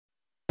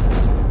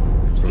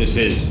This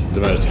is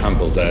the most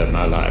humble day of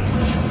my life.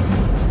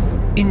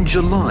 In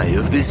July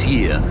of this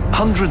year,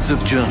 hundreds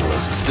of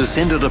journalists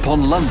descended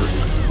upon London,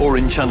 or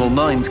in Channel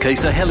 9's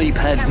case, a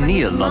helipad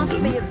near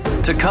London,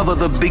 to cover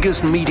the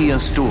biggest media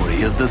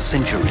story of the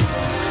century.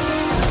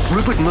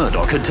 Rupert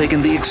Murdoch had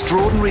taken the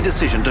extraordinary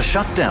decision to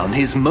shut down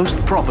his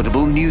most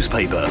profitable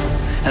newspaper,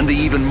 and the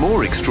even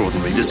more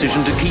extraordinary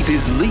decision to keep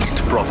his least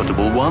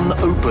profitable one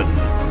open.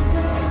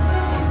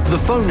 The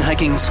phone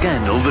hacking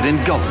scandal that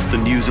engulfed the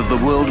news of the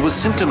world was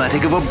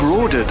symptomatic of a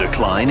broader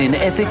decline in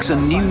ethics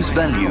and news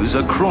values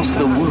across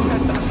the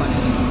world.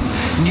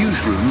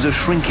 Newsrooms are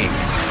shrinking,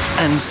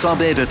 and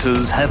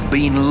sub-editors have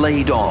been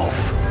laid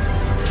off.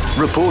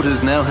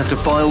 Reporters now have to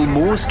file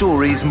more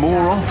stories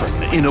more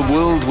often in a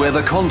world where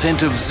the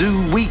content of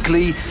Zoo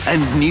Weekly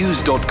and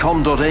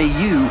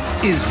news.com.au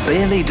is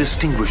barely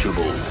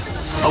distinguishable.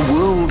 A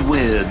world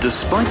where,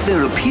 despite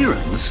their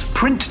appearance,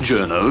 print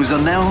journos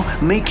are now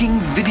making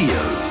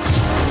videos.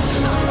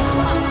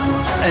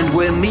 And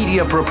where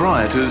media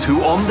proprietors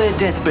who on their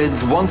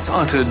deathbeds once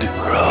uttered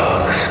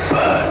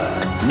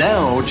Rosebud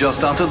now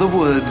just utter the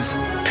words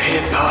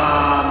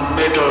Pippa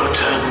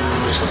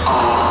Middleton's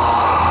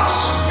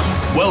arse.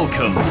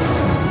 Welcome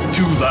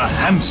to the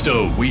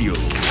Hamster Wheel.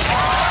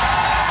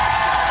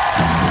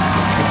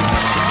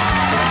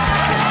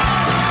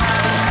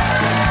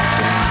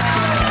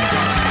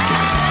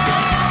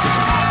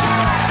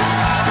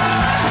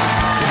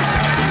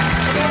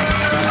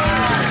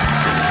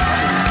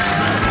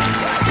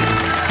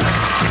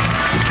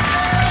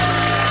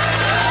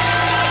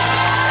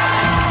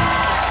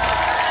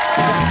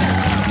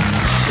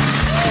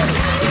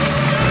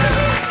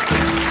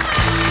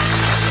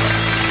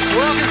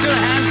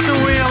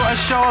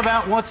 Show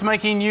about what's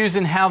making news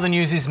and how the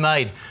news is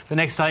made. The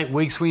next 8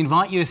 weeks we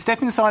invite you to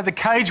step inside the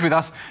cage with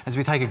us as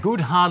we take a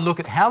good hard look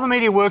at how the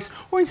media works,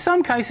 or in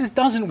some cases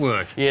doesn't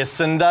work.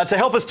 Yes, and to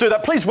help us do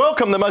that, please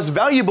welcome the most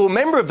valuable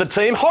member of the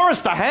team,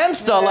 Horace the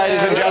Hamster,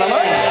 ladies and gentlemen.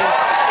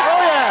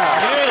 Oh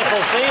yeah! Beautiful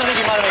thing. I think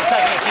you might have been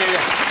taking a few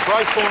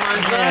growth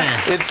hormones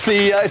there.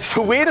 It's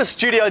the weirdest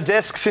studio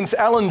desk since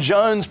Alan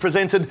Jones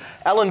presented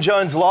Alan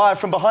Jones Live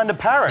from behind a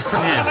parrot.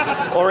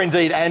 Or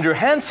indeed Andrew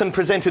Hansen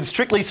presented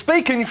Strictly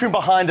Speaking from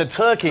behind a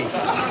turkey.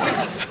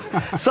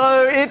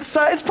 So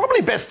it's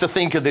probably best to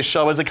think of this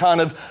show as a kind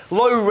of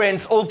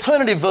low-rent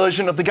alternative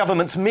version of the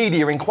government's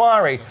media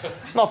inquiry.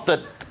 Not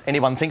that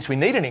anyone thinks we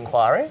need an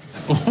inquiry.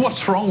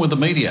 What's wrong with the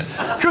media?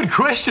 Good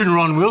question,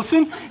 Ron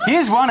Wilson.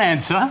 Here's one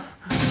answer.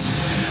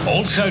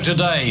 Also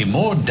today,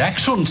 more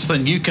dachshunds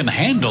than you can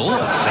handle.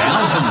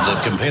 Thousands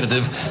of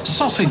competitive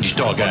sausage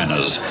dog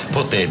owners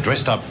put their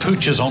dressed-up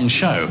pooches on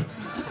show.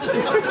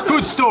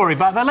 Good story,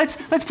 but let's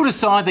put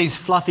aside these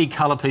fluffy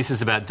colour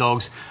pieces about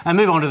dogs and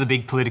move on to the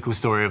big political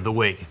story of the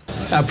week.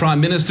 Our Prime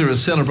Minister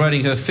is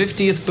celebrating her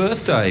 50th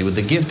birthday with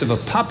the gift of a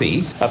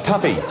puppy. A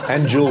puppy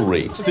and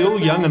jewellery. Still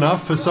young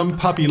enough for some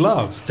puppy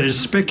love. There's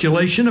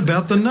speculation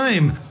about the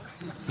name.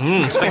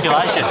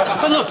 Speculation.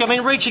 But look, I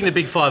mean, reaching the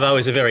Big 5-0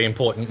 is a very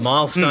important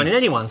milestone in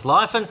anyone's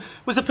life, and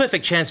was the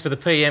perfect chance for the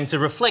PM to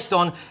reflect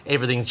on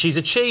everything she's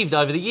achieved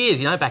over the years,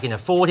 you know, back in her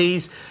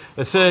 40s,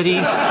 her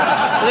 30s,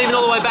 and even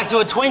all the way back to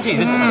her 20s.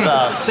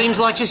 It seems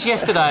like just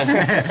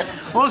yesterday.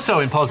 Also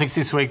in politics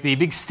this week, the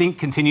big stink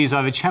continues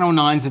over Channel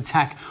 9's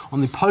attack on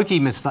the pokey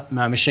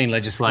machine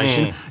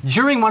legislation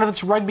during one of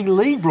its rugby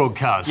league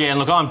broadcasts. Yeah, and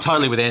look, I'm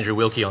totally with Andrew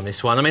Wilkie on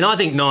this one. I mean, I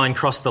think 9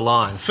 crossed the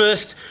line.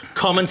 First,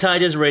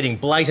 commentators reading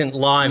blatant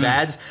live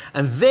ads,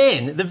 and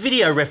then the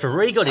video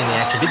referee got in the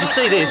action. Did you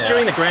see this?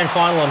 During the grand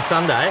final on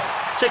Sunday,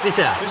 check this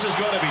out. This has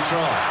got to be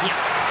tried.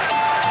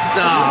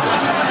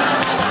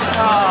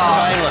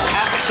 Shameless.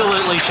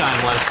 Absolutely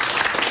shameless.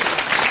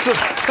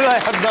 They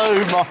have no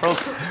morals.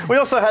 We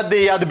also had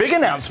the big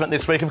announcement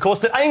this week, of course,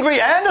 that Angry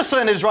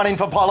Anderson is running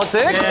for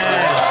politics.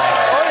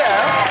 Oh,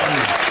 yeah.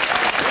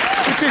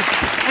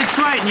 It's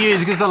great news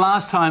because the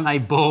last time a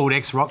bald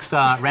ex-rock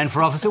star ran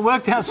for office, it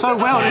worked out so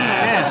well, didn't it?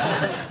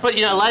 Yeah. But,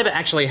 you know, Labor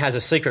actually has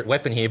a secret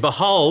weapon here.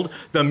 Behold,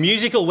 the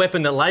musical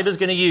weapon that Labor's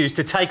going to use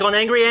to take on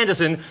Angry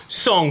Anderson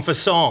song for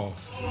song.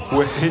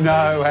 We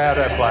know how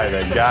to play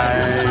the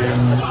game.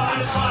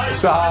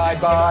 Side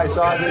by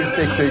side we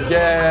stick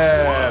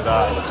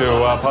together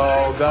to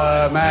uphold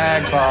the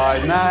Magpie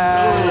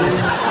name.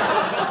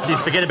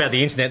 Jeez, forget about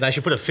the internet. They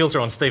should put a filter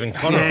on Stephen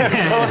Connery.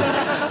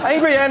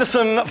 Angry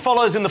Anderson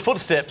follows in the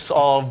footsteps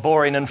of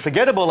boring and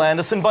forgettable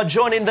Anderson by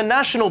joining the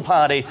National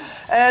Party.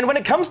 And when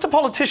it comes to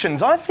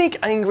politicians, I think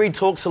Angry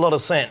talks a lot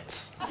of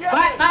sense.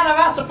 But none of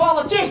us are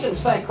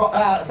politicians, thank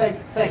goodness.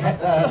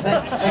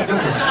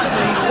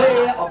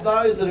 Beware of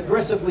those that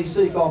aggressively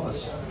seek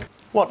office.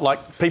 What,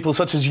 like people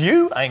such as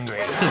you, Angry?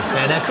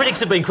 Now, critics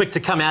have been quick to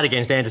come out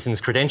against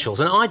Anderson's credentials,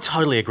 and I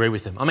totally agree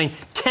with them. I mean,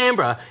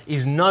 Canberra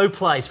is no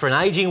place for an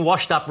ageing,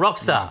 washed-up rock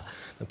star.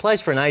 The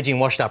place for an ageing,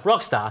 washed-up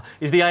rock star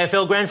is the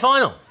AFL Grand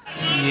Final.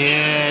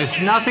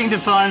 Yes, nothing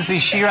defines the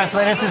sheer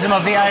athleticism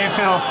of the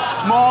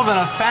AFL more than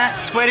a fat,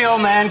 sweaty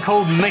old man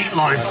called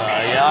Meatloaf.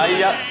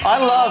 I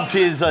loved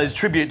his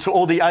tribute to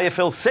all the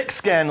AFL sex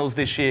scandals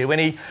this year when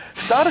he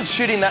started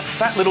shooting that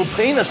fat little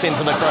penis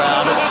into the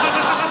crowd.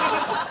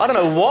 I don't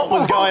know what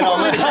was going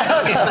on there.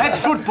 That's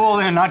football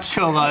in a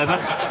nutshell, though.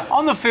 But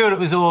on the field, it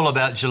was all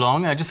about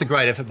Geelong. Just a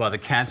great effort by the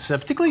Cats,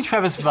 particularly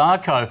Travis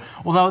Varco.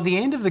 Although at the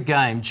end of the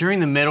game, during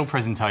the medal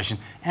presentation,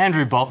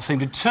 Andrew Bolt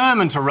seemed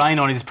determined to rain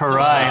on his parade.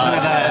 Look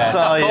at that.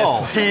 So,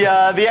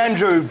 yes, the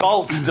Andrew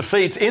Bolt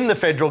defeat in the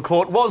federal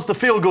court was the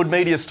feel-good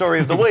media story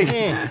of the week.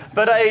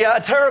 But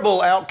a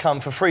terrible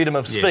outcome for freedom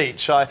of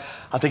speech.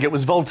 I think it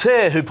was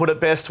Voltaire who put it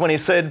best when he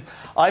said,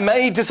 "I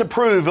may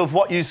disapprove of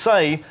what you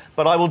say,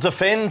 but I will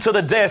defend to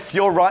the death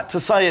your right to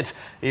say it.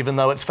 Even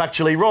though it's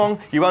factually wrong,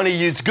 you only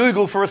used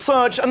Google for a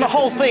search and the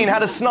whole thing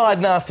had a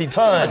snide, nasty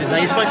tone." I didn't know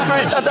you spoke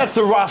French. That's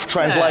the rough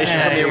translation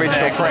from the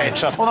original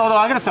French. Although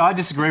I've got to say, I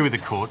disagree with the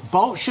court.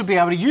 Bolt should be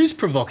able to use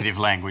provocative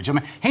language. I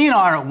mean, he and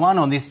I are at one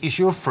on this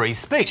issue of free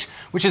speech,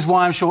 which is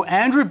why I'm sure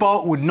Andrew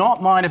Bolt would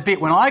not mind a bit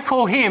when I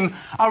call him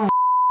a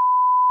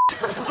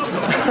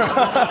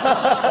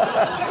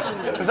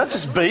Is that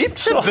just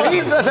beeped?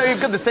 They've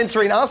got the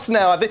censoring us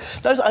now. I think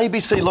those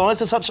ABC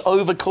lawyers are such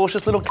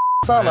overcautious little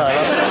aren't they?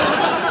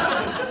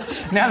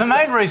 Now, the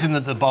main reason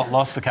that the Bolt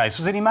lost the case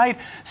was that he made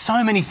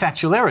so many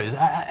factual errors,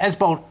 as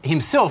Bolt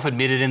himself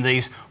admitted in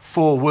these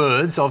 4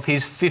 words of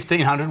his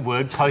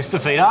 1,500-word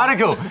post-defeat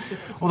article.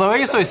 Although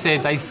he also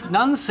said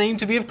none seem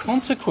to be of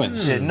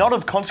consequence. Yeah, not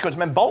of consequence.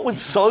 Man, Bolt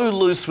was so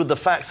loose with the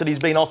facts that he's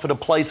been offered a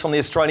place on the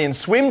Australian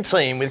swim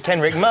team with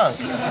Kenrick Monk.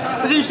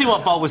 Did you see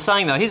what Bolt was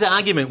saying, though? His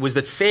argument was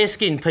that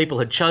fair-skinned people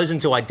had chosen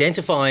to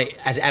identify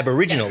as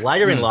Aboriginal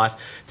later in life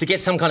to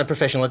get some kind of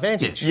professional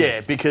advantage.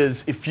 Yeah,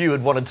 because if you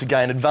had wanted to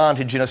gain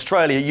advantage in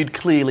Australia, you'd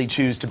clearly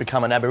choose to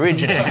become an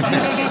Aborigine.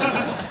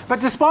 But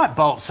despite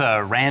Bolt's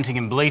ranting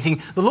and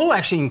bleating, the law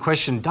actually in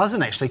question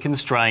doesn't actually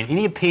constrain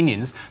any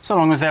opinions so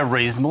long as they're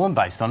reasonable and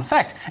based on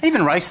fact.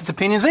 Even racist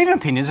opinions, even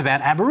opinions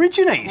about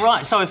Aborigines.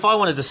 Right, so if I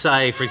wanted to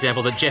say, for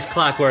example, that Jeff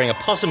Clark wearing a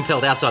possum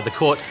pelt outside the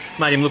court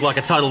made him look like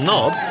a total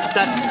knob,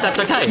 that's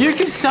okay? You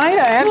can say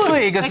that,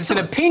 absolutely, because it's an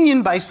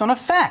opinion based on a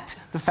fact.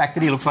 The fact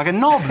that he looks like a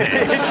knob there.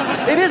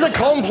 It is a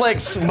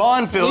complex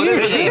minefield.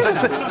 It's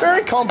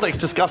very complex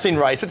discussing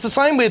race. It's the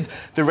same with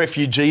the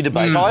refugee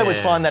debate. I always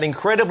find that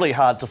incredibly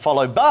hard to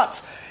follow.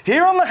 But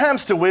here on the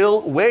Hamster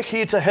Wheel, we're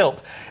here to help.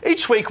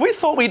 Each week, we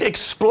thought we'd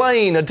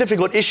explain a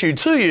difficult issue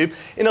to you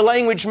in a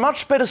language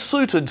much better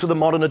suited to the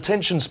modern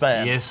attention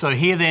span. Yes, so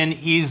here then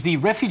is the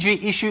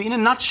refugee issue in a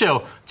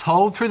nutshell,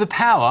 told through the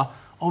power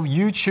of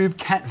YouTube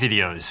cat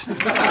videos.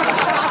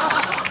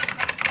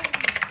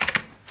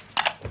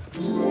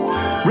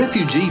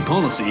 Refugee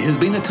policy has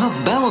been a tough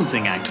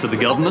balancing act for the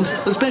government,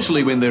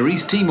 especially when their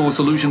East Timor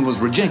solution was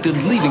rejected,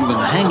 leaving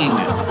them hanging.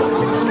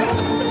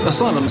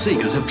 Asylum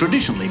seekers have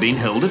traditionally been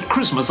held at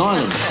Christmas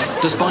Island,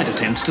 despite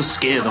attempts to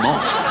scare them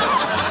off.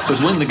 But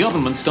when the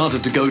government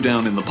started to go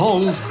down in the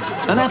polls,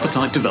 an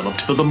appetite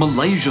developed for the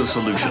Malaysia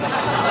solution,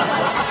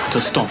 to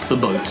stop the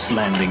boats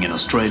landing in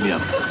Australia.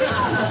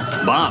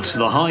 But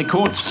the High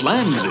Court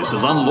slammed this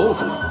as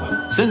unlawful,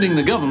 sending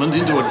the government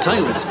into a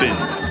tailspin.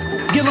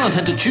 Gillard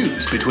had to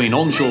choose between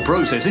onshore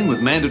processing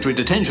with mandatory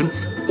detention,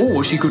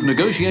 or she could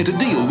negotiate a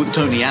deal with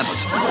Tony Abbott.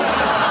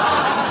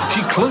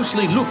 She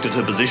closely looked at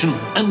her position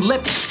and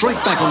leapt straight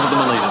back onto the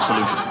Malaysia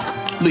solution,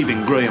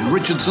 leaving Graham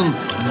Richardson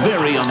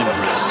very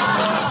unimpressed.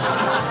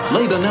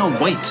 Labour now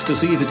waits to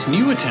see if its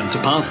new attempt to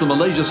pass the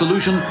Malaysia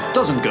solution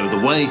doesn't go the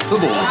way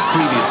of all its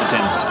previous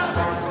attempts.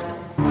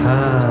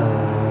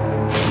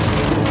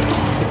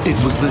 It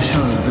was the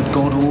show that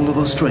got all of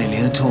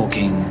Australia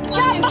talking.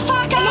 Shut the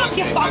fuck up,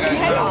 you fucking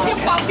head off, you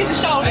fucking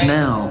shoulder.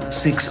 Now,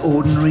 6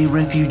 ordinary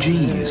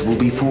refugees will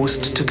be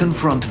forced to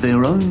confront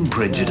their own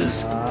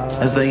prejudice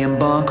as they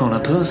embark on a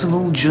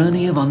personal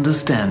journey of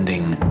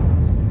understanding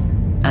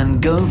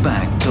and go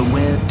back to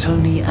where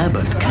Tony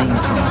Abbott came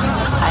from.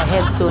 I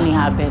hate Tony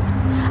Abbott.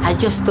 I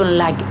just don't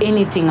like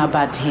anything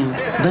about him.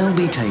 They'll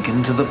be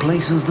taken to the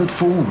places that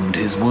formed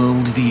his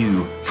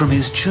worldview, from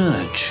his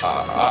church.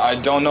 I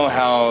don't know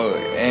how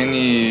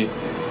any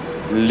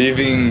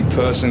living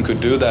person could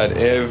do that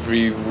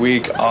every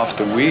week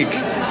after week.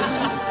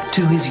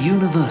 To his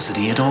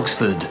university at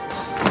Oxford.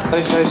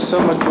 They face so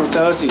much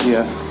brutality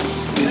here.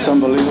 It's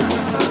unbelievable.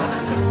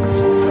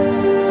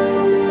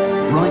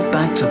 Right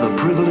back to the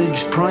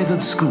privileged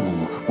private school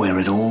where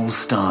it all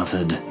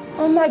started.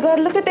 Oh my God,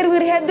 look at that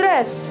weird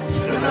headdress.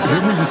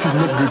 Maybe this is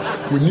not good.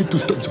 We need to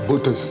stop the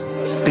boaters.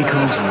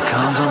 Because you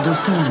can't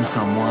understand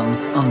someone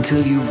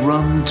until you've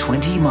run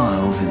 20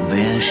 miles in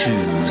their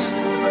shoes.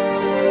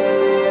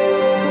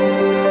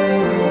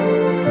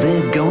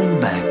 They're going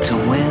back to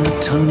where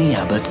Tony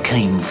Abbott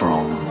came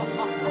from.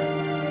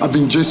 I've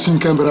been just in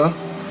Canberra.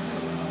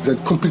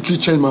 That completely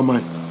changed my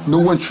mind. No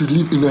one should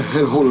live in a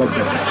hellhole like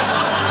that.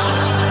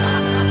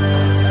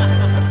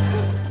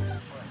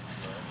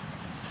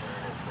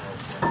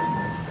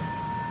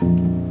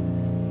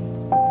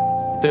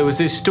 There was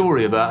this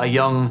story about a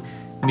young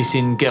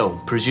missing girl,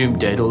 presumed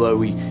dead, although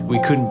we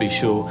couldn't be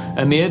sure.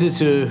 And the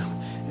editor,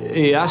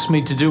 he asked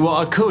me to do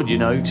what I could, you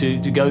know,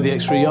 to go the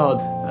extra yard.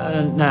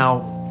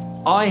 Now,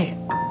 I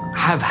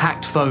have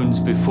hacked phones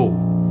before.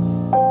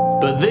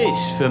 But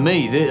this, for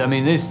me,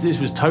 this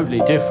was totally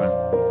different.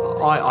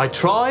 I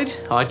tried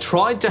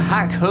to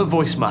hack her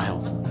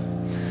voicemail.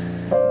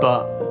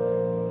 But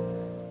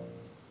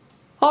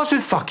I was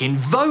with fucking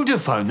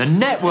Vodafone. The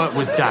network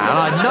was down.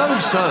 I had no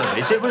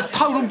service. It was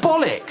total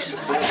bollocks.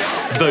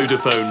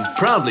 Vodafone,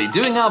 proudly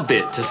doing our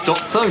bit to stop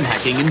phone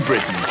hacking in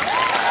Britain.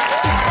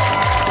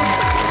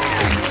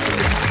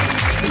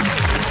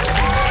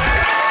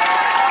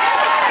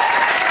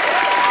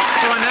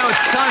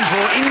 Time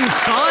for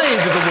Inside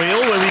the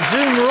Wheel, where we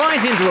zoom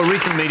right into a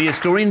recent media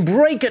story and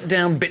break it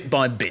down bit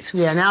by bit.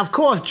 Yeah, now, of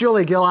course,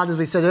 Julia Gillard, as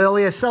we said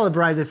earlier,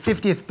 celebrated her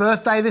 50th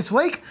birthday this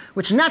week,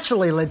 which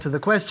naturally led to the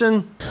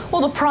question...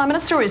 Well, the Prime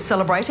Minister is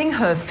celebrating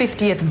her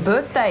 50th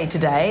birthday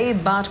today,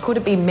 but could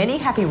it be many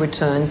happy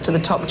returns to the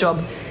top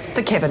job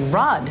for Kevin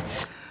Rudd?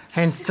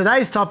 Hence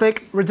today's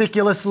topic,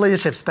 ridiculous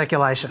leadership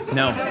speculation.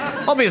 Now,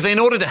 obviously, in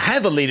order to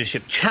have a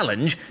leadership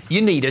challenge,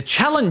 you need a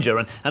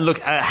challenger. And look,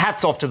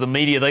 hats off to the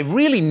media. They've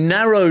really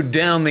narrowed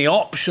down the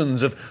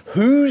options of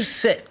who's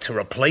set to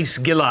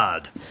replace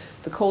Gillard.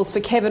 The calls for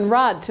Kevin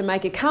Rudd to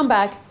make a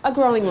comeback are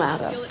growing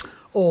louder.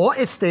 Or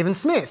it's Stephen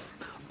Smith.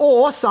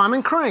 Or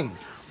Simon Crean.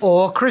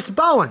 Or Chris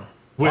Bowen.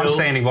 I'm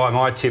standing by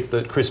my tip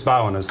that Chris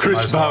Bowen is the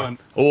most likely.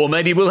 Or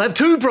maybe we'll have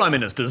two Prime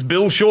Ministers,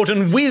 Bill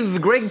Shorten with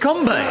Greg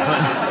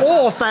Combay.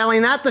 Or,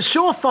 failing that, the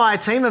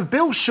surefire team of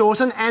Bill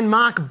Shorten and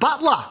Mark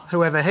Butler,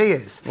 whoever he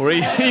is. Or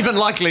even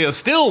likelier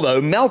still, though,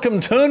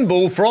 Malcolm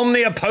Turnbull from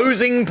the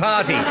opposing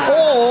party.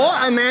 Or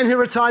a man who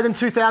retired in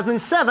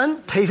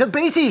 2007, Peter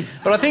Beattie.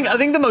 But I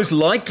think the most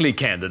likely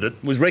candidate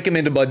was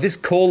recommended by this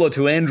caller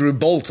to Andrew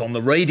Bolt on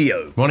the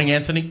radio. Morning,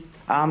 Anthony.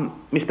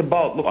 Mr.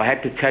 Bolt, look, I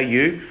have to tell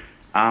you,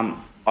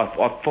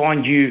 I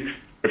find you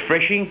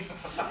refreshing,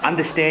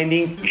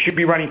 understanding. You should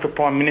be running for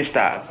Prime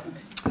Minister.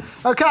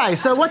 OK,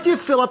 so what do you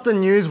fill up the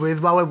news with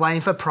while we're waiting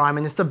for Prime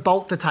Minister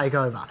Bolt to take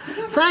over?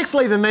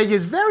 Thankfully, the media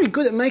is very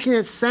good at making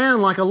it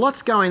sound like a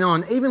lot's going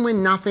on, even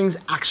when nothing's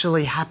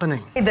actually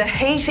happening. The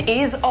heat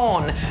is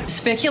on.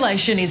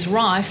 Speculation is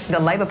rife.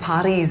 The Labor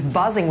Party is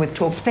buzzing with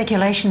talk.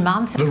 Speculation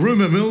months. The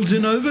rumour mill's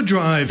in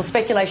overdrive.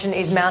 Speculation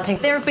is mounting.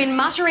 There have been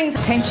mutterings.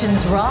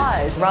 Tensions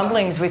rise.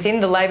 Rumblings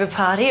within the Labor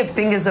Party.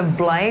 Fingers of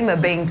blame are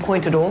being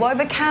pointed all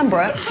over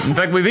Canberra. In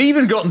fact, we've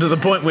even gotten to the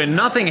point where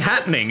nothing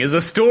happening is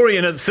a story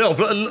in itself.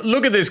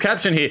 Look at this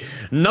caption here.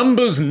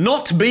 Numbers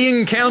not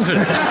being counted.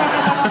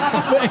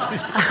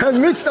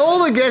 Amidst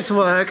all the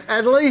guesswork,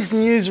 at least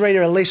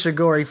newsreader Alicia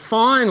Gorey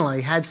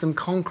finally had some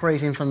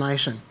concrete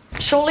information.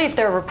 Surely if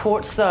there are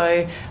reports,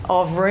 though,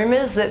 of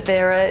rumours that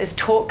there is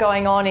talk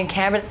going on in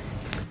Canberra...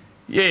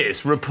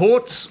 Yes,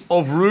 reports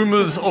of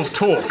rumours of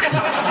talk.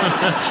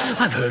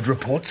 I've heard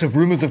reports of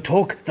rumours of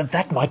talk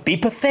that might be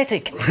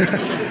pathetic.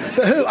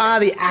 But who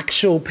are the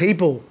actual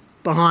people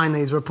behind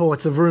these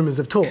reports of rumours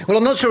of talk? Well,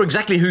 I'm not sure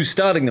exactly who's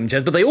starting them,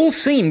 Jez, but they all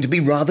seem to be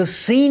rather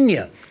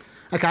senior.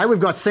 OK, we've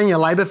got senior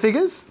Labor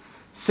figures,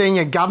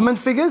 senior government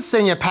figures,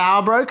 senior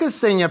power brokers,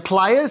 senior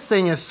players,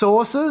 senior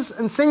sources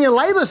and senior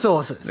Labor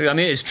sources. I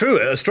mean, it's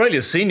true.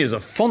 Australia's seniors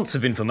are fonts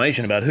of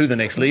information about who the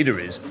next leader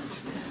is.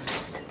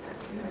 Psst.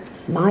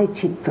 My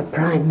tip for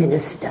Prime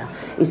Minister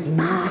is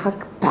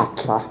Mark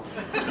Butler.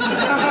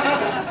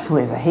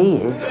 Whoever he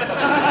is.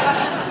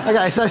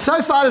 OK,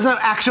 so far there's no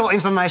actual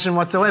information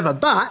whatsoever,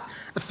 but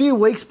a few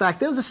weeks back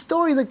there was a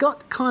story that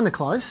got kind of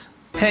close.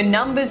 Her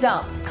numbers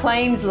up.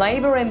 Claims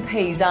Labor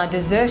MPs are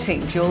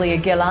deserting Julia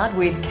Gillard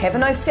with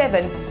Kevin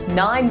 07,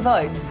 9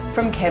 votes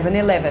from Kevin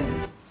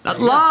 11.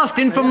 At last,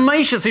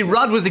 information. See,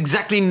 Rudd was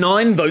exactly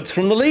 9 votes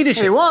from the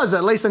leadership. He was,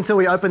 at least until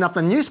we opened up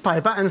the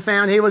newspaper and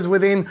found he was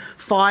within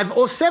 5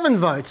 or 7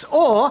 votes,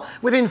 or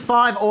within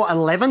 5 or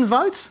 11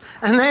 votes,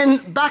 and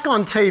then back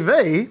on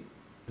TV...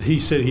 He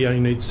said he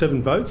only needs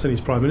 7 votes and he's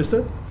Prime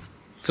Minister.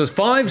 So it's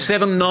 5,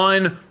 7,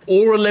 9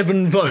 or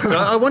 11 votes.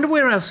 I wonder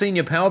where our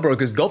senior power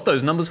brokers got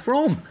those numbers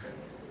from.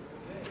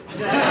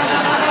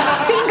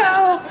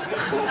 Bingo!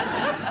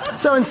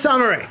 So in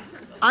summary,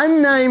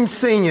 unnamed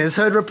seniors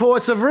heard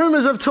reports of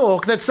rumours of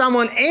talk that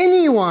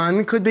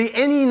anyone could be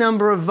any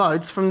number of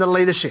votes from the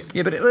leadership.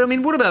 Yeah, but I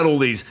mean, what about all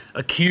these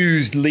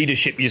accused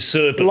leadership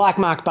usurpers? Like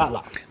Mark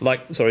Butler.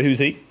 Sorry, who's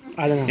he?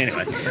 I don't know.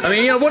 Anyway, I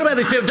mean, what about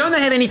these people? Don't they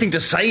have anything to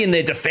say in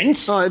their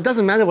defence? Oh, it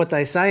doesn't matter what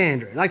they say,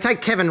 Andrew. Like,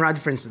 take Kevin Rudd,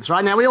 for instance,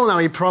 right? Now, we all know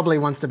he probably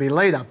wants to be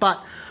leader,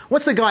 but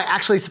what's the guy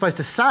actually supposed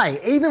to say?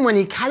 Even when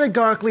he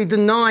categorically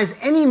denies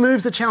any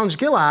moves to challenge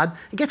Gillard,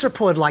 it gets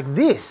reported like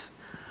this.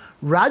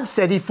 Rudd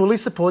said he fully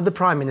supported the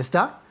Prime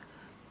Minister,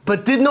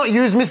 but did not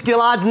use Miss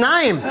Gillard's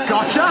name.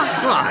 Gotcha?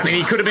 Well, I mean,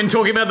 he could have been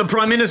talking about the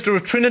Prime Minister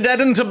of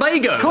Trinidad and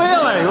Tobago.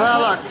 Clearly.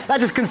 Well, look, that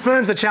just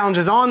confirms the challenge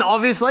is on,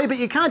 obviously, but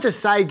you can't just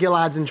say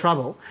Gillard's in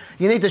trouble.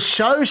 You need to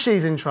show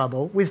she's in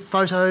trouble with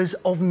photos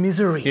of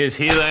misery. Yes,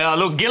 here they are.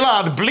 Look,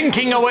 Gillard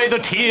blinking away the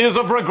tears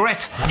of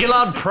regret.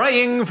 Gillard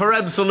praying for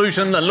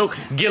absolution. And look,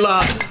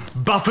 Gillard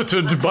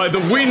buffeted by the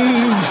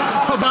winds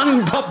of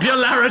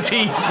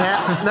unpopularity.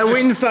 Yeah, the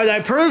wind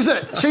photo proves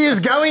it. She is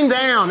going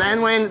down,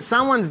 and when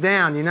someone's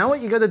down, you know what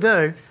you got to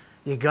do?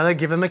 You got to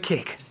give them a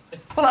kick.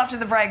 Well, after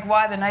the break,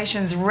 why the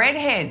nation's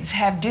redheads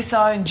have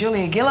disowned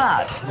Julia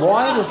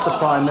Why does the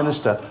Prime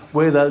Minister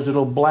wear those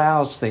little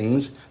blouse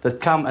things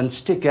that come and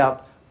stick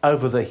out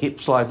over the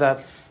hips like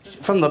that.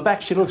 From the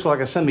back, she looks like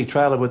a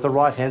semi-trailer with the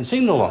right-hand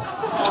signal on.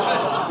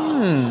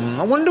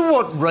 I wonder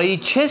what Ray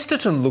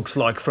Chesterton looks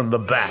like from the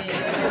back.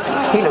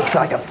 He looks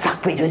like a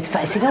fuckwit who's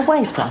facing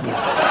away from you.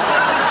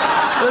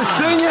 The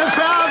senior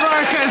power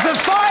brokers have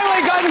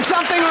finally gotten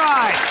something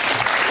right.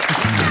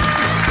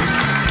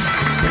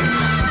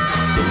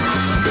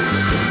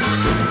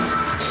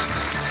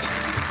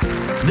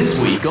 This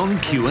week on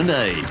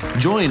Q&A,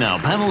 join our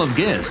panel of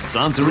guests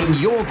answering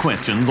your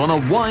questions on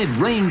a wide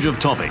range of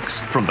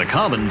topics, from the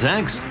carbon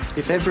tax.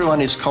 If everyone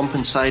is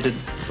compensated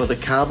for the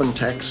carbon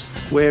tax,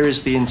 where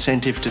is the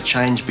incentive to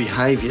change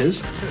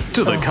behaviours?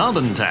 To the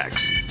carbon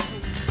tax.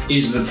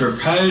 Is the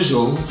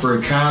proposal for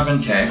a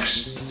carbon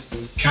tax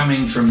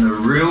coming from the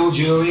real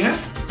Julia?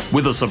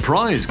 With a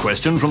surprise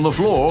question from the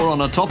floor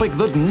on a topic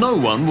that no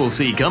one will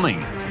see coming.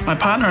 My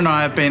partner and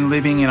I have been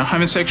living in a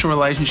homosexual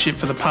relationship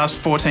for the past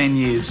 14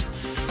 years.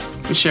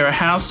 We share a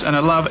house and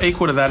a love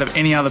equal to that of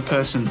any other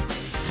person.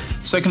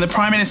 So can the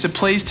Prime Minister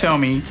please tell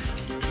me,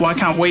 why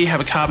can't we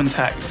have a carbon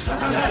tax?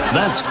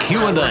 That's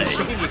Q&A,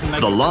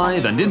 the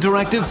live and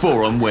interactive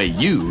forum where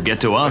you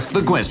get to ask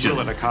the question.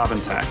 A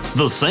carbon tax.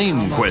 The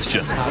same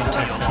question.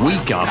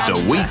 Week after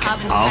week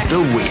after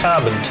week.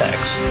 Carbon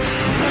tax.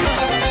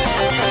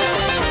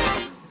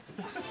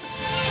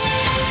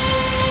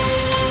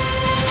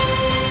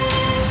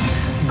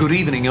 Good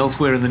evening.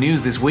 Elsewhere in the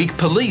news this week,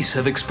 police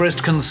have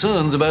expressed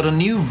concerns about a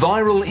new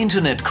viral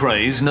internet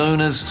craze known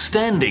as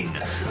standing.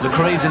 The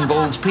craze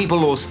involves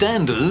people or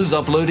standers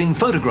uploading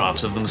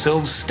photographs of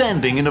themselves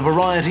standing in a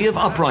variety of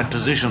upright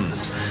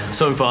positions.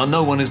 So far,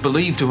 no one is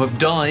believed to have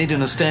died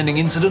in a standing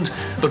incident,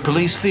 but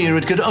police fear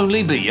it could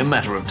only be a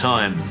matter of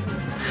time.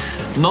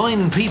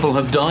 9 people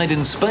have died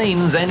in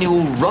Spain's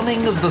annual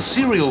Running of the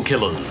Serial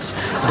Killers.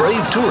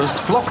 Brave tourists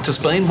flock to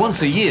Spain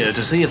once a year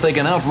to see if they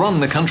can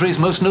outrun the country's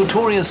most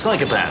notorious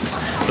psychopaths,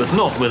 but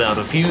not without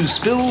a few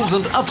spills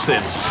and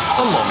upsets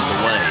along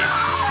the way.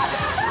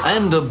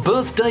 And a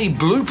birthday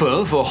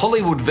blooper for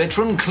Hollywood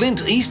veteran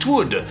Clint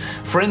Eastwood.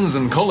 Friends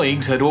and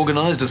colleagues had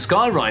organised a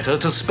skywriter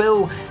to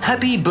spell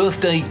Happy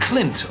Birthday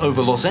Clint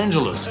over Los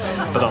Angeles.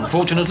 But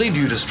unfortunately,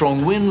 due to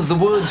strong winds, the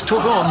words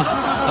took on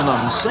an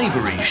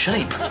unsavoury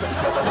shape.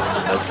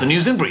 That's the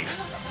news in brief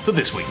for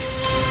this week.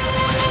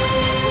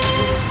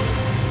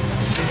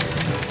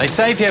 They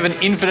say if you have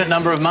an infinite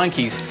number of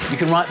monkeys, you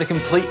can write the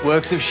complete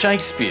works of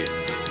Shakespeare.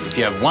 If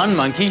you have one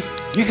monkey,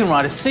 you can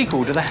write a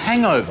sequel to The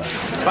Hangover.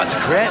 But to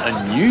create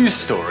a news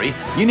story,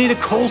 you need a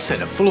call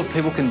centre full of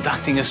people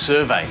conducting a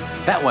survey.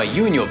 That way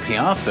you and your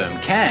PR firm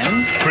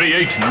can...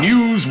 create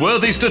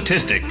newsworthy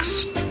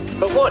statistics.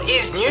 But what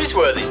is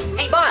newsworthy?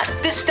 Hey boss,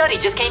 this study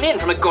just came in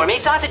from a gourmet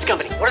sausage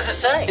company. What does it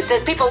say? It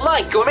says people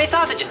like gourmet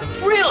sausages.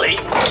 Really?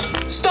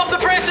 Stop the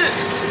presses!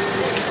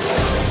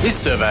 This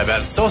survey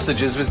about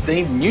sausages was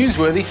deemed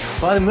newsworthy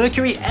by the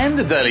Mercury and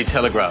the Daily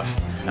Telegraph.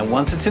 And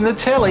once it's in the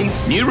telly...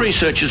 New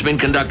research has been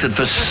conducted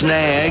for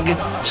Snag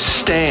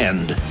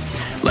Stand,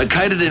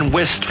 located in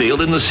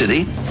Westfield in the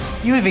city.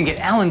 You even get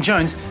Alan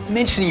Jones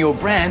mentioning your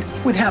brand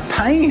without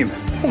paying him.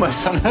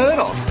 Almost unheard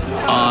of.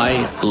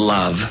 I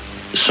love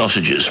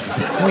sausages.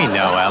 We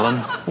know,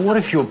 Alan. But what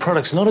if your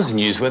product's not as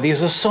newsworthy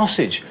as a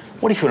sausage?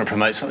 What if you want to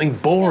promote something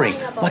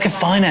boring, like a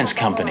finance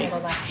company?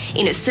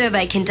 In a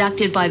survey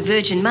conducted by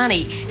Virgin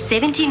Money,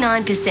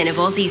 79% of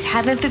Aussies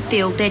haven't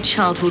fulfilled their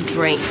childhood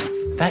dreams.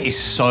 That is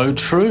so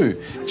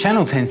true.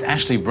 Channel 10's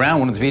Ashley Brown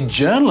wanted to be a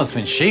journalist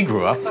when she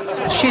grew up,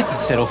 but she had to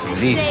settle for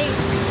this.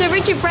 So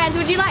Richard Brands,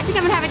 would you like to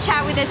come and have a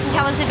chat with us and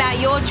tell us about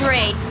your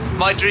dream?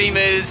 My dream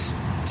is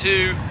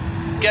to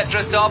get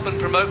dressed up and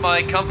promote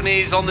my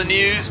companies on the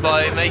news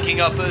by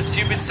making up a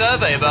stupid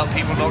survey about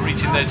people not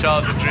reaching their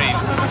childhood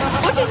dreams.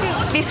 What do you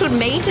think this would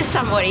mean to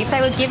somebody if they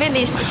were given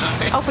this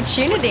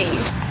opportunity?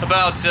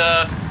 About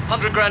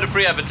 100 grand of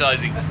free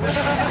advertising.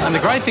 And the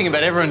great thing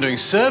about everyone doing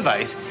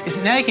surveys is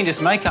that now you can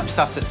just make up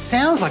stuff that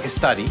sounds like a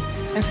study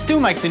and still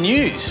make the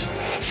news.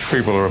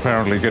 People are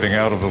apparently getting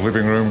out of the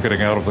living room,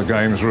 getting out of the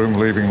games room,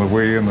 leaving the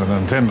Wii and the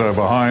Nintendo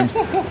behind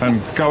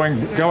and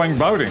going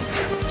boating.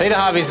 Peter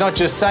Harvey's not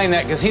just saying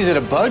that because he's at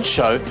a boat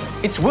show,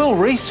 it's well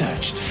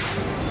researched.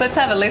 Let's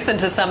have a listen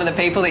to some of the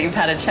people that you've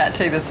had a chat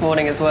to this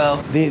morning as well.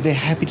 They're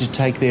happy to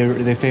take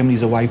their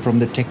families away from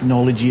the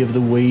technology of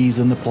the Wiis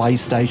and the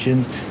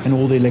PlayStations and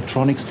all the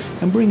electronics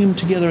and bring them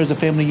together as a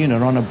family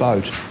unit on a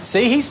boat.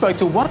 See, he spoke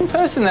to one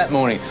person that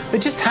morning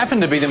that just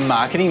happened to be the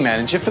marketing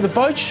manager for the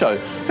boat show,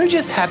 who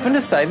just happened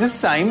to say the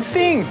same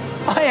thing.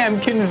 I am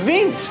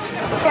convinced.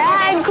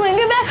 Dad, can we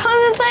go back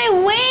home and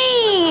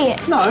play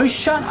Wii? No,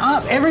 shut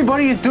up.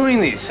 Everybody is doing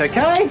this,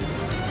 okay?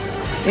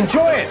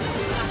 Enjoy it.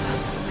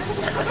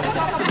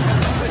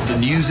 The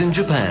news in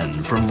Japan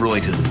from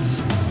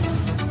Reuters.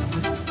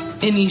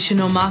 In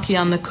Ishinomaki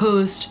on the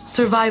coast,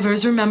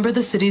 survivors remember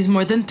the city's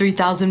more than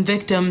 3,000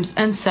 victims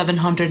and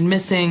 700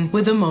 missing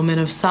with a moment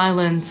of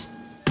silence.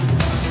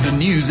 The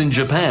news in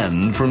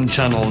Japan from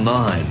Channel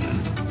 9.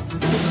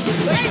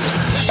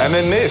 And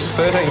then this,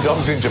 13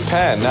 dogs in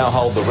Japan now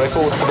hold the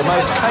record for the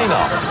most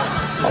canines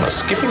on a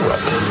skipping rope.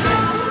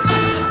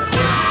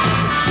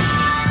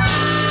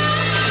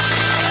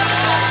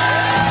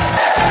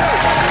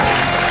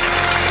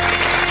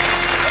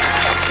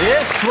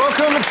 Yes,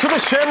 welcome to the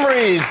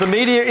Shemries, the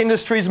media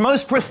industry's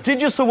most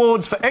prestigious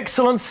awards for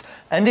excellence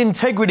and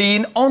integrity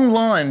in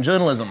online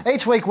journalism.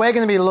 Each week we're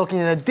going to be looking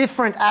at a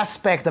different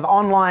aspect of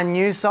online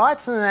news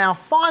sites, and in our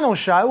final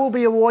show we'll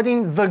be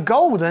awarding the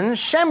Golden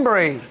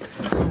Shembury.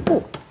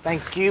 Ooh,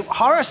 thank you,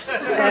 Horace.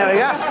 There we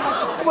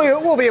go.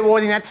 We'll be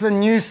awarding that to the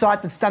news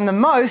site that's done the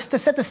most to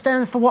set the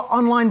standard for what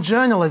online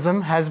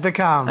journalism has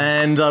become.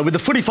 And with the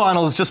footy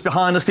finals just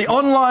behind us, the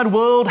online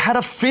world had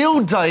a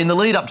field day in the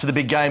lead up to the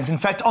big games. In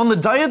fact, on the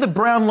day of the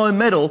Brownlow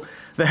medal,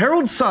 the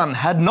Herald Sun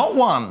had not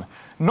one,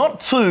 not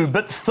two,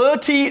 but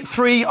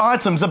 33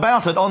 items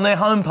about it on their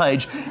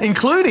homepage,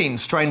 including,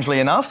 strangely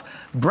enough,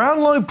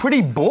 Brownlow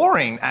pretty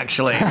boring,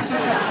 actually.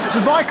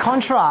 But by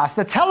contrast,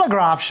 the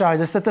Telegraph showed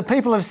us that the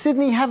people of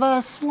Sydney have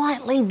a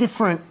slightly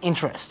different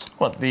interest.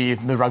 What, the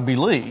rugby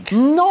league?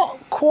 Not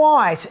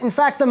quite. In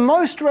fact, the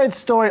most read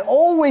story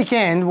all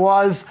weekend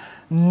was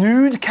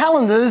nude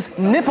calendars,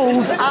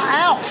 nipples are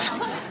out.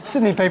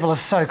 Sydney people are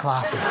so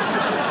classy.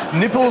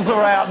 Nipples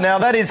are out now.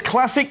 That is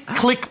classic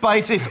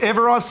clickbait if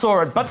ever I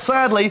saw it. But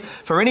sadly,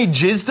 for any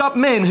jizzed up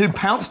men who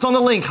pounced on the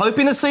link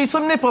hoping to see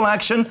some nipple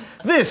action,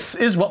 this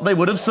is what they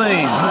would have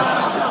seen.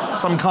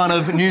 Some kind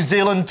of New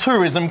Zealand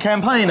tourism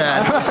campaign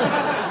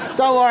ad.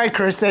 Don't worry,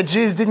 Chris, their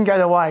jizz didn't go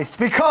to waste,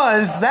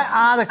 because that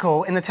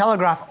article in the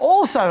Telegraph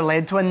also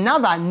led to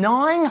another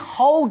 9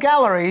 whole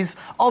galleries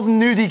of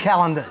nudie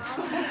calendars,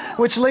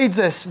 which leads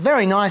us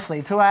very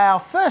nicely to our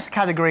first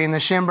category in the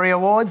Shembury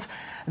Awards,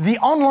 the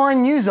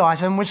online news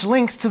item which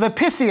links to the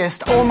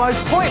pissiest or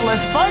most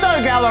pointless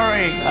photo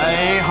gallery.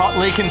 A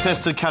hotly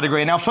contested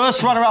category. Now,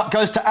 first runner-up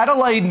goes to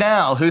Adelaide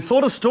Now, who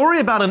thought a story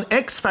about an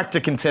X Factor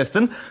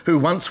contestant who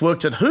once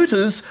worked at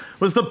Hooters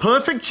was the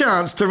perfect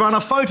chance to run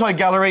a photo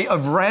gallery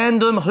of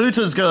random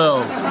Hooters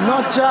girls.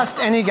 Not just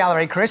any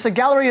gallery, Chris, a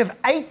gallery of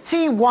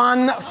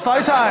 81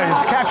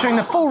 photos capturing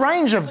the full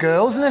range of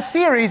girls in a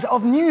series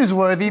of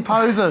newsworthy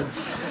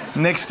poses.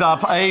 Next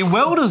up, a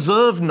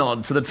well-deserved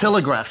nod to the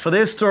Telegraph for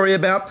their story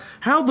about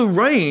how the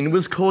rain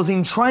was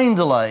causing train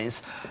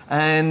delays.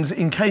 And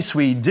in case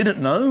we didn't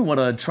know what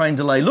a train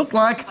delay looked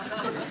like,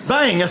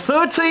 bang, a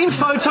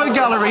 13-photo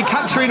gallery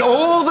capturing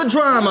all the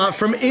drama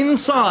from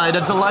inside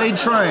a delayed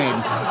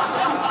train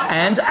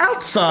and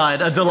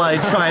outside a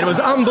delayed train. It was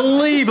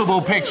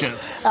unbelievable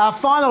pictures. Our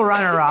final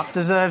runner-up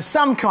deserves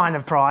some kind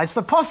of prize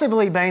for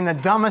possibly being the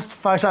dumbest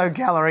photo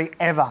gallery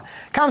ever.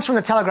 Comes from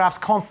the Telegraph's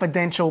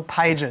confidential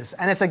pages,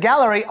 and it's a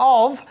gallery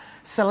of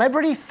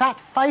celebrity fat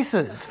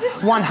faces.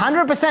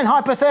 100%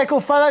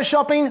 hypothetical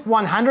photoshopping,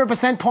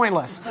 100%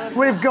 pointless.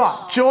 We've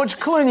got George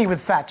Clooney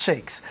with fat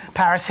cheeks,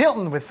 Paris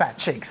Hilton with fat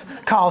cheeks,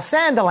 Kyle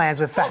Sandilands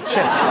with fat cheeks.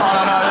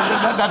 Oh,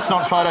 no, that's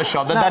not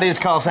Photoshop. That is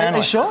Kyle Sandilands. Are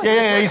you sure?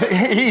 Yeah,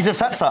 he's a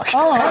fat fuck.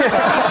 Oh,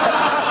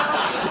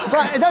 okay.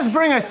 But it does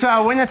bring us to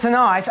our winner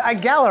tonight, a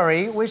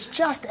gallery which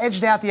just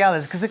edged out the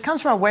others because it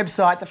comes from a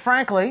website that,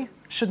 frankly,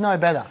 should know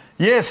better.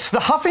 Yes, the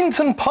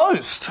Huffington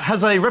Post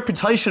has a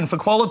reputation for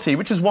quality,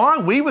 which is why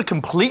we were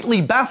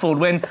completely baffled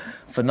when,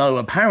 for no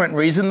apparent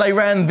reason, they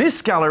ran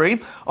this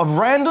gallery of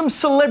random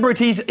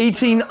celebrities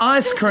eating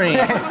ice cream.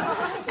 Yes,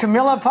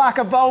 Camilla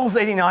Parker Bowles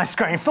eating ice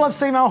cream, Philip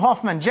Seymour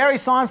Hoffman, Jerry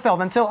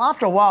Seinfeld, until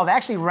after a while they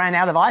actually ran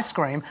out of ice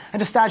cream and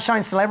just started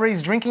showing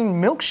celebrities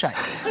drinking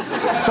milkshakes.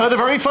 So the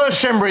very first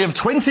Shembury of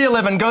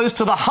 2011 goes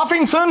to the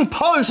Huffington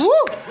Post.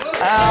 Woo!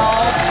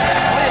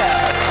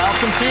 Our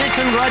sincere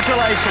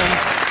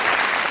congratulations.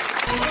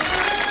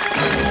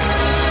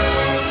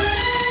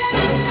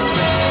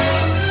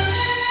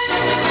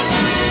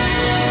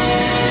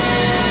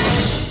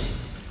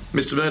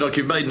 Mr Murdoch,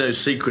 you've made no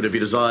secret of your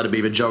desire to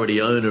be majority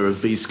owner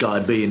of B-Sky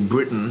B in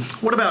Britain.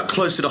 What about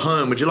closer to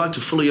home? Would you like to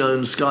fully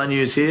own Sky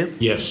News here?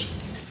 Yes.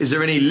 Is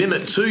there any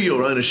limit to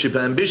your ownership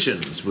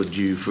ambitions? Would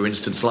you, for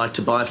instance, like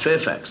to buy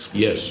Fairfax?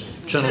 Yes.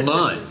 Channel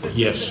 9?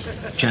 Yes.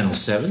 Channel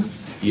 7?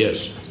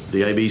 Yes.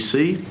 The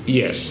ABC?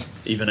 Yes.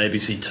 Even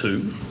ABC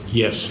 2?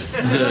 Yes.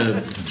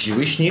 The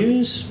Jewish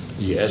News?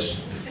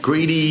 Yes.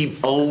 Greedy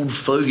Old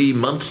Fogey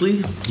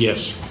Monthly?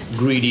 Yes.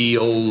 Greedy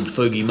Old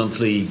Fogey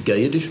Monthly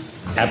Gay Edition?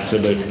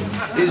 Absolutely.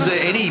 Is there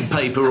any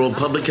paper or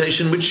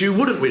publication which you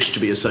wouldn't wish to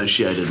be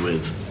associated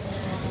with?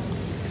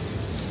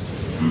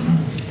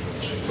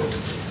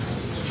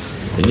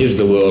 The News of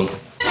the World.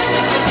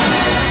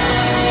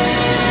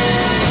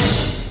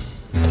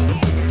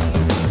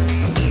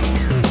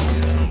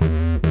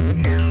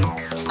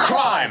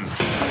 Crime!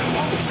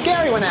 It's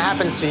scary when it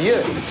happens to you,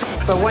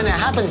 but when it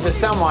happens to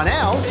someone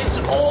else...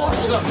 It's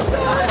awesome!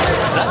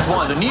 That's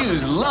why the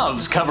news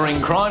loves covering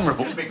crime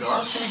reports. Big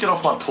guys, can you get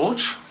off my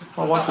porch?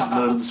 My wife was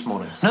murdered this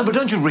morning. No, but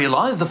don't you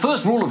realise the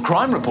first rule of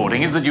crime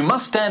reporting is that you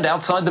must stand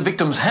outside the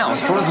victim's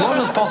house for as long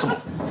as possible.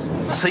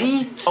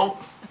 See? Oh,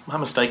 my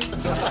mistake.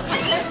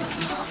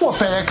 What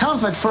better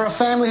comfort for a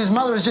family whose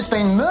mother has just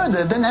been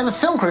murdered than to have a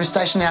film crew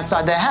stationed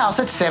outside their house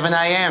at 7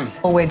 a.m.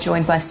 Well, we're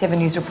joined by 7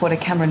 News reporter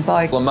Cameron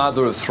Bogue. The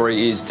mother of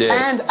 3 is dead.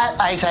 And at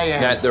 8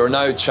 a.m. Now, there are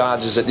no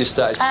charges at this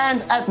stage.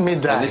 And at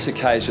midday. On this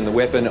occasion, the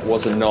weapon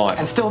was a knife.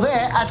 And still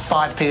there at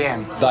 5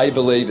 p.m. They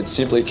believe it's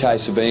simply a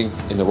case of being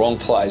in the wrong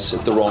place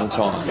at the wrong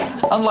time.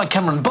 Unlike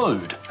Cameron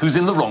Bogue, who's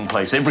in the wrong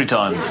place every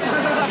time.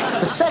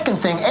 The second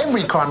thing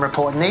every crime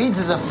report needs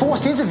is a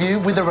forced interview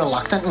with a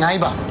reluctant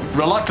neighbour.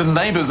 Reluctant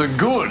neighbours are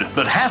good,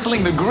 but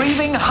hassling the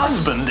grieving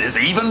husband is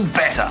even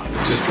better.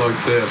 Just like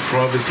their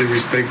privacy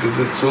respected,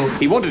 that's all.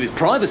 He wanted his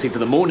privacy for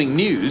the morning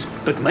news,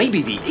 but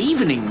maybe the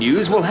evening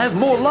news will have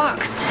more luck.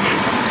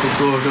 That's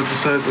all I've got to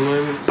say at the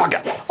moment.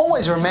 Bugger.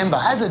 Always remember,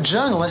 as a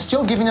journalist,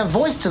 you're giving a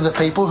voice to the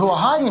people who are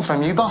hiding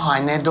from you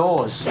behind their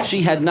doors.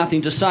 She had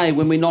nothing to say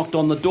when we knocked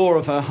on the door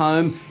of her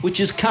home, which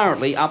is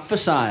currently up for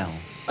sale.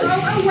 Go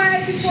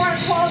away before I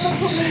call the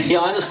police. Yeah,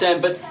 I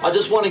understand, but I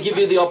just want to give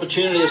you the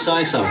opportunity to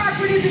say so.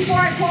 Before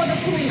I call the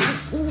police.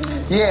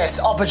 Yes,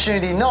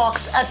 opportunity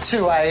knocks at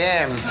 2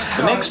 a.m.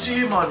 The next... Do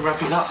you mind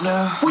wrapping up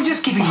now? We're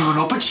just giving you an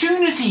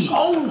opportunity.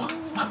 Oh,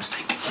 my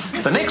mistake.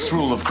 The next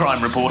rule of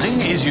crime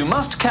reporting is you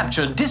must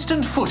capture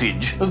distant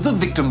footage of the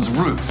victim's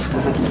roof.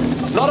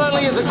 Not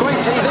only is it great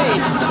TV,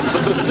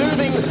 but the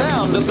soothing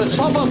sound of the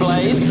chopper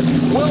blades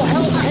will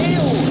help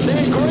heal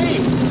their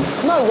grief.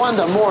 No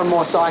wonder more and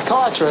more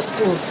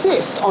psychiatrists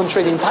insist on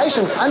treating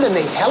patients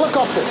underneath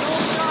helicopters.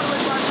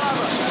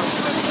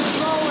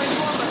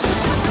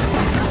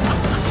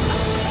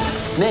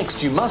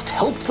 Next, you must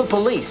help the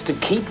police to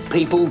keep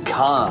people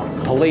calm.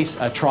 Police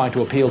are trying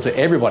to appeal to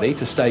everybody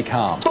to stay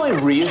calm. By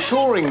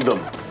reassuring them,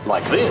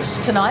 like this.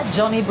 Tonight,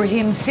 John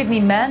Ibrahim's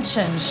Sydney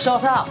mansion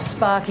shot up,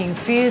 sparking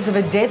fears of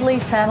a deadly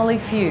family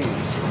feud.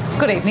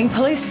 Good evening.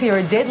 Police fear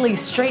a deadly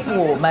street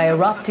war may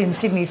erupt in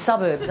Sydney's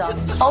suburbs.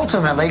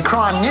 Ultimately,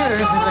 Crime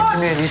News is a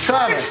community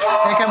service.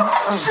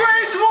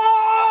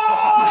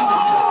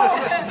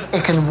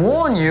 It can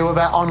warn you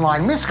about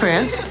online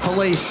miscreants.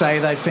 Police say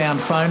they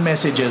found phone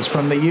messages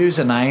from the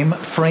username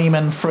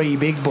Freeman Free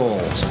Big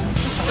Balls.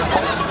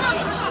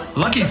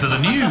 Lucky for the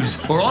news,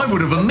 or I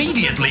would have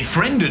immediately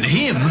friended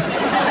him.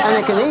 And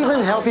it can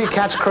even help you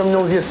catch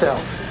criminals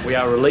yourself. We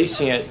are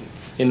releasing it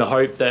in the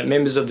hope that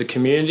members of the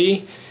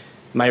community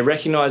may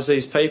recognise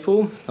these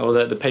people, or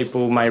that the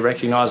people may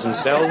recognise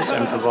themselves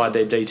and provide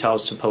their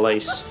details to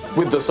police.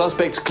 With the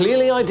suspects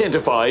clearly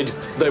identified,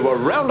 they were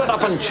rounded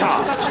up and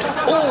charged,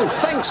 all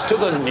thanks to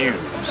the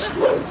news.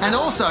 And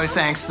also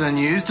thanks to the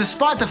news,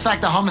 despite the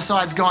fact that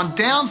homicide's gone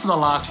down for the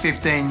last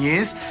 15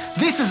 years,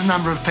 this is the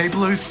number of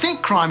people who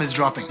think crime is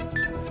dropping.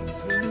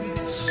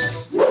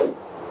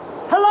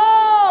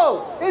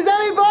 Hello? Is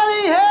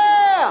anybody here?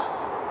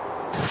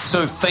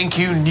 So thank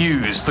you,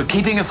 News, for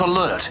keeping us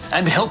alert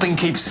and helping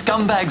keep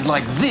scumbags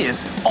like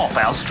this off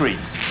our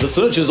streets. The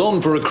search is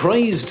on for a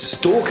crazed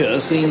stalker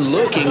seen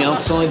lurking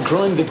outside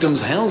crime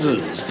victims'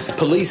 houses.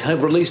 Police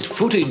have released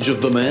footage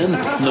of the man,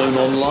 known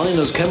online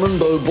as Cameron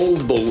Bogue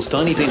Bald Balls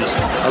Tiny Penis.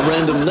 A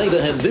random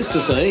neighbour had this to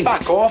say.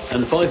 Back off.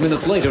 And 5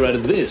 minutes later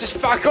added this.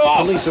 Just back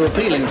off. Police are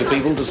appealing to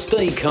people to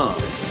stay calm,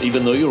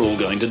 even though you're all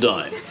going to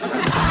die.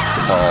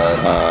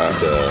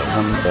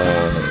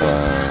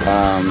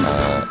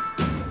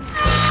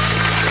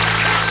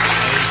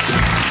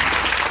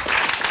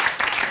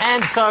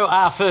 And so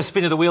our first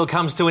spin of the wheel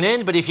comes to an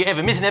end, but if you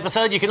ever miss an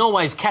episode, you can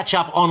always catch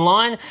up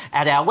online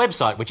at our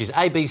website, which is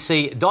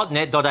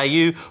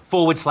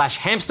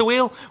abc.net.au/hamster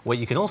wheel, where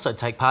you can also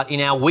take part in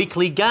our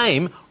weekly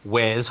game,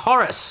 Where's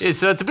Horace?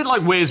 It's a bit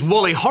like Where's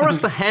Wally. Horace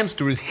the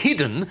hamster is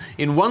hidden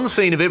in one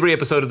scene of every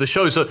episode of the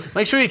show, so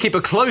make sure you keep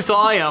a close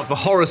eye out for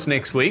Horace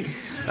next week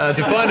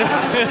to find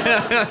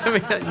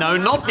out... No,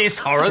 not this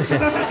Horace.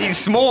 He's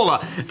smaller.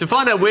 To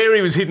find out where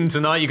he was hidden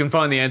tonight, you can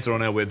find the answer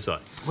on our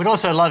website. We'd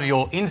also love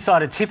your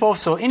insider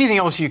tip-offs or anything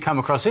else you come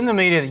across in the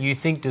media that you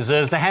think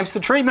deserves the hamster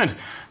treatment.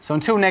 So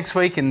until next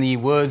week, in the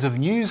words of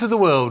News of the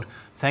World,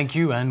 thank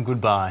you and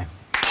goodbye.